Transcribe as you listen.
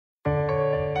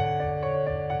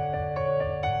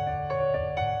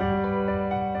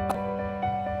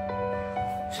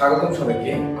স্বাগতম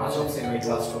সবাইকে আজম সেমি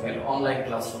ক্লাসরুমের অনলাইন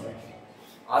ক্লাসরুমে।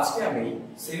 আজকে আমি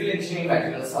সিভিল ইঞ্জিনিয়ারিং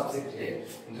ম্যাটেরিয়াল সাবজেক্টে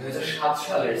 2007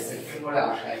 সালের সেপ্টেম্বরে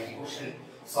আসা একটি কোশ্চেন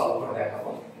সলভ করে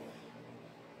দেখাবো।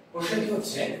 কোশ্চেনটি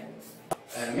হচ্ছে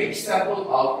mixed sample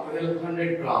of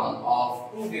 1200 gram of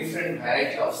two different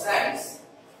variety of sands,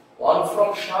 one from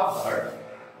Shabhar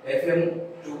FM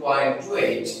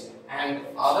 2.28 and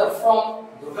other from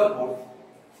Durgapur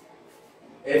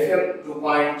FM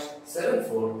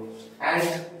 2.74, and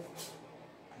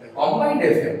the combined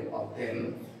FM of them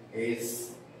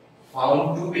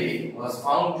was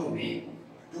found to be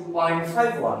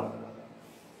 2.51.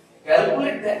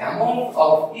 Calculate the amount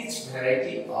of each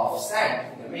variety of sand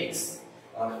in the mix.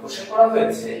 Question করা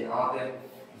হয়েছে আমাদের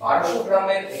 1200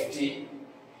 গ্রামের একটি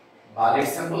বালির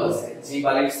sample আছে, যে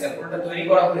বালির স্যাম্পলটা তৈরি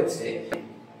করা হয়েছে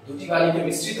দুটি বালিকে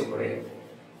মিশ্রিত করে,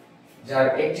 যার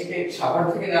একটিকে সাভার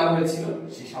থেকে নেওয়া হয়েছিল,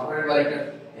 সেই সাভারের বালিটার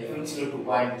এফএম ছিল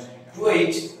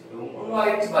 2.28 এবং অন্য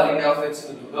আরেকটি বালি নেওয়া হয়েছিল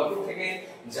দুর্গাপুর থেকে,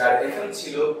 যার এফএম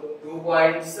ছিল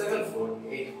 2.74।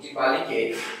 এই দুটি বালিকে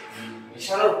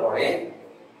মেশানোর পরে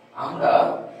আমরা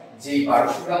যে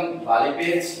 1200 গ্রাম বালি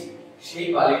পেয়েছি সেই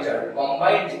বালিটার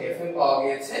কম্বাইন্ড এফএম পাওয়া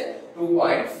গিয়েছে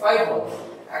 2.51।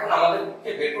 এখন আমাদেরকে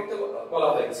বের করতে বলা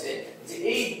হয়েছে যে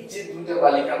এই যে দুটো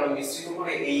বালিকে আমরা মিশ্রিত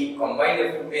করে এই কম্বাইন্ড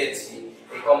এফএম পেয়েছি,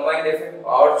 এই কম্বাইন্ড এফেক্ট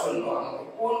পাওয়ার জন্য আমাদের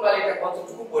কোন বালিটা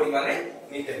কতটুকু পরিমাণে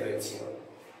নিতে হয়েছিল।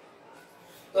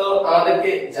 তো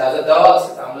আমাদেরকে যা যা দেওয়া আছে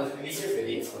তা আমরা যদি লিখে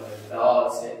ফেলি, দেওয়া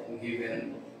আছে given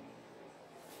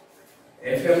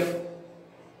FM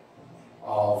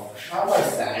of shower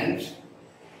sand,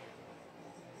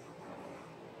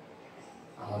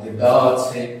 আমাদের দেওয়া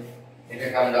আছে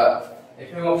এটাকে আমরা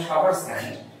FM of shower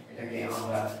sand এটাকে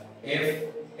আমরা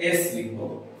FS লিখব।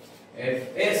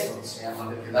 FS হচ্ছে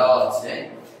আমাদেরকে দেওয়া আছে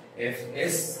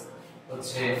FS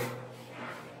হচ্ছে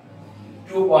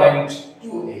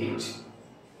 2.28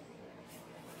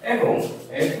 এবং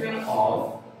FM of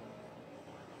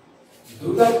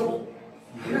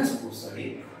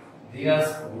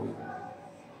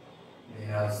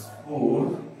Dinajpur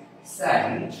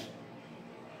sand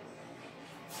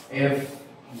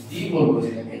FD বলবো,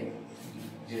 যেটাকে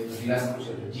যেহেতু দিনাজপুর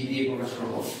সেটা G দিয়ে প্রকাশ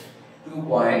করব,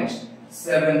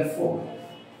 2.74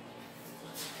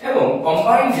 এবং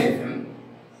combined FM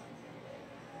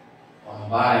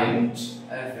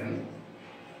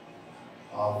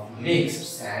of mixed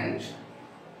sand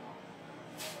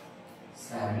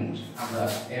আমরা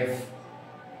F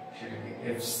সেটাকে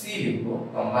FC লিখব।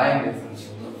 combined FM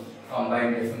ছিল,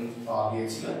 combined FM পাওয়া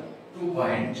গিয়েছিল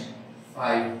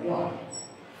 2.51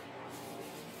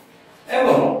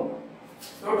 এবং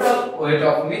total weight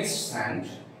of mixed sand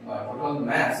বা total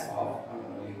mass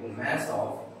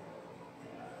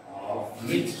of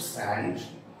mixed sand,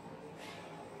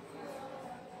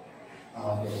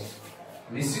 আমাদের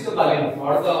মিশ্রিত বালির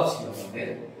ভর দেওয়া ছিল আমাদের,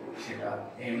 সেটা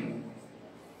M,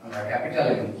 আমরা ক্যাপিটাল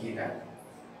M লিখি, এটা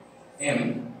M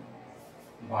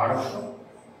 1200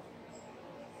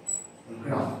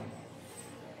 গ্রাম।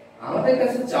 আমাদের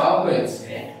কাছে চাওয়া হয়েছে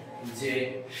যে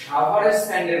সাভারের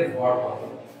স্যান্ডের ভর কত,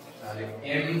 তাহলে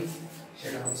M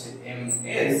সেটা হচ্ছে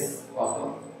MS কত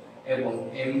এবং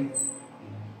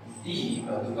MD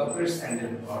বা দুর্গাপুরের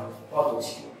স্যান্ডের ভর কত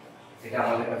ছিল, এটা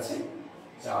আমাদের কাছে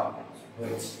চাওয়া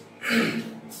হয়েছে।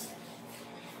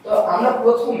 তো আমরা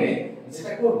প্রথমে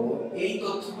যেটা করব, এই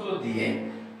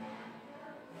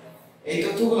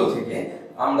তথ্যগুলো থেকে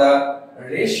আমরা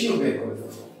রেশিও বের করে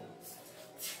দেব।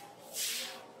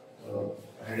 তো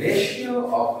রেশিও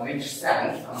অফ মিক্সড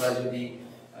স্যান্ড, আমরা যদি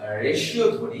রেশিও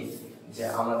ধরি যে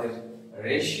আমাদের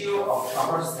ratio of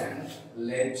shower sand,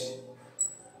 late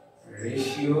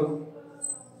ratio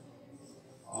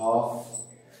of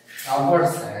shower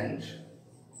sand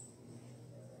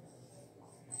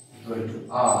equal to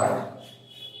R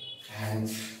and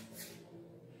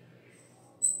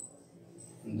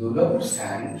Durgapur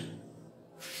sand,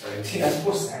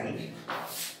 Dinajpur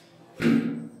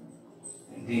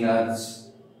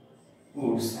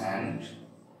sand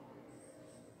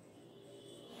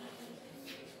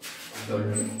equal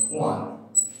to 1।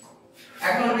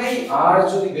 এখন আমরা এই R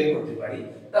যদি বের করতে পারি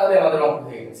তাহলে আমাদের অঙ্ক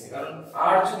হয়ে গেছে, কারণ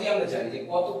R যদি আমরা জানি যে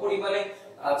কত পরিমাণে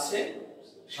আছে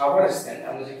সাভারের স্যান্ড,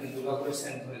 আমরা যেখানে দুর্গাপুরের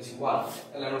স্যান্ড ধরেছি 1,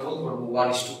 তাহলে আমরা বলতে পারবো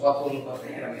 1:, কত অনুপাতে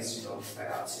এরা মিশ্রিত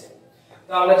অবস্থায় আছে।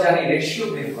 তো আমরা জানি রেশিও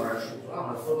বের করার সূত্র,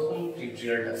 আমরা প্রথম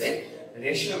টিউটোরিয়ালটাতে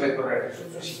রেশিও বের করার একটা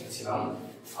সূত্র শিখেছিলাম,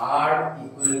 R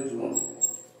equal to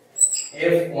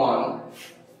F1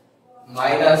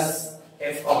 minus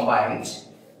F combined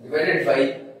divided by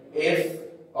F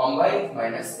combined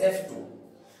minus F2।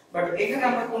 But এখানে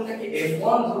আমরা কোনটাকে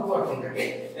F1 ধরবো আর কোনটাকে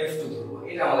F2 ধরবো,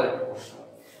 এটা আমাদের একটা প্রশ্ন।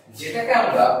 যেটাকে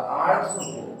আমরা R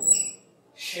ধরবো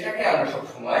সেটাকে আমরা সব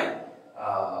সময়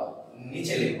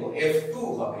নিচে লিখবো f2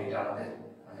 হবে। এটা আমাদের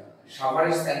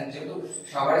সাভারের স্ট্যান্ড, যেহেতু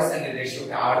সাভারের স্ট্যান্ডের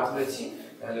রেশিওকে r ধরেছি,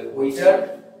 তাহলে ওইটার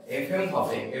fm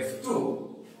হবে f2।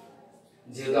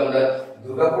 যেহেতু আমরা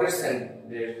দুর্গাপুরের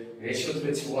স্ট্যান্ডের রেশিও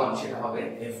ধরেছি 1, সেটা হবে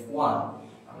f1।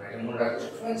 আমরা এটা মনে রাখবো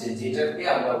সবসময় যে যেটাকে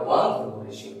আমরা 1 ধরবো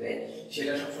রেশিওতে,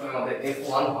 সেটা সবসময় আমাদের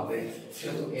f1 হবে।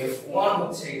 সেহেতু f1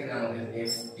 হচ্ছে এখানে আমাদের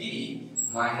fd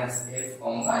minus f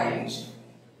combined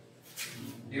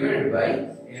divided by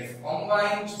f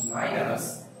combined minus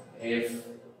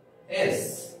fs।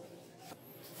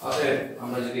 অতএব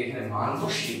আমরা যদি এখানে মান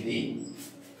বসিয়ে দিই,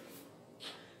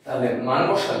 তাহলে মান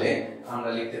বসালে আমরা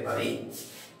লিখতে পারি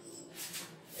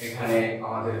এখানে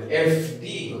আমাদের fd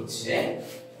হচ্ছে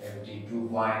fd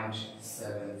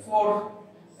 2.74,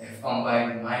 f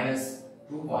combined minus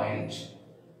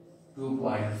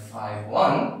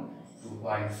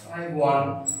 2.51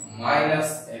 minus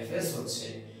fs হচ্ছে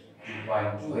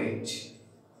 2.28।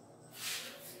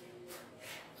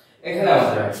 এখানে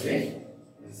আমাদের আসবে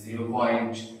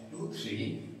 0.23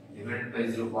 divided by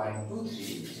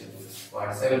 0.23,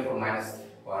 0.74 minus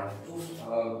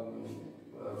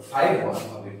 0.251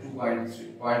 হবে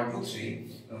 2.23,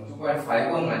 এবং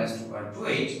 2.51 minus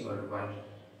 2.28 equal to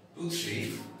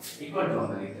 2.23 equal to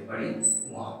আমরা লিখতে পারি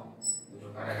 1। দুটো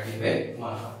কাটাকাটি হয়ে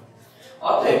 1 হবে।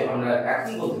 অতএব আমরা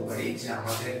এখন বলতে পারি যে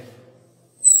আমাদের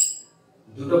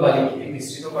দুটো বালিকে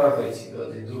মিশ্রিত করা হয়েছিল,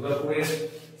 যে দুর্গাপুরের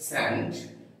স্যান্ড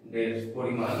এর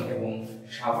পরিমাণ এবং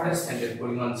সাভারের স্যান্ডের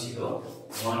পরিমাণ ছিল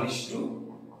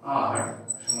 1:r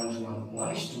সমান সমান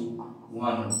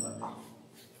 1:1 অনুপাত।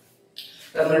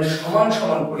 তার মানে সমান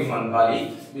সমান পরিমাণ বালি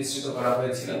মিশ্রিত করা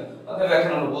হয়েছিল। অতএব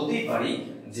এখন আমরা বলতেই পারি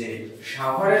যে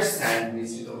সাভারের স্যান্ড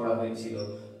মিশ্রিত করা হয়েছিল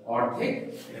অর্ধেক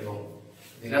এবং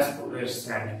দিনাজপুরের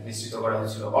স্যান্ড মিশ্রিত করা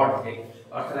হয়েছিল অর্ধেক।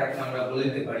 অর্থাৎ এখন আমরা বলে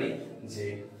দিতে পারি যে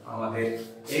আমাদের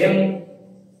m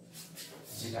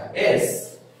যেটা s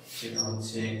সেটা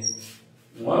হচ্ছে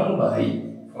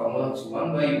 1/ফর্মুলা হচ্ছে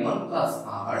 1/1 plus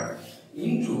r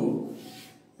into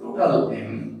total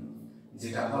m,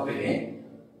 যেটা হবে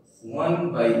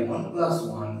 1/1 plus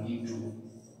 1 into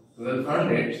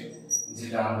 1200,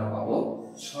 যেটা আমরা পাবো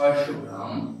 600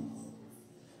 গ্রাম।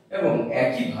 এবং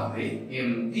একই ভাবে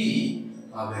md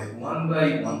হবে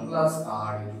 1/1 plus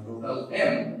r into total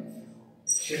m,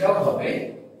 সেটাও হবে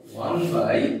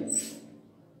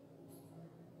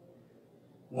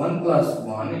 1/1 plus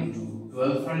 1 into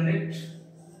 1200,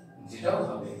 যেটাও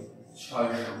হবে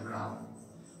 600 গ্রাম।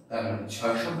 তার মানে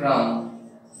 600 গ্রাম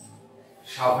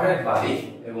সাভারের বালি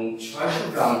এবং 600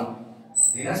 গ্রাম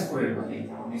দিনাজপুরের বালি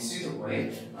মিশ্রিত করে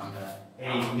আমরা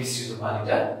এই মিশ্রিত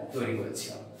বালিটা তৈরি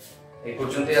করেছিলাম। এই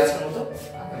পর্যন্তই আজকের মতো।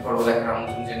 পরবর্তী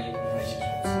আমন্ত্রণ জানিয়ে শেষ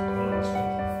করছি।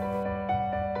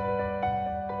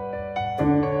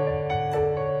 ধন্যবাদ।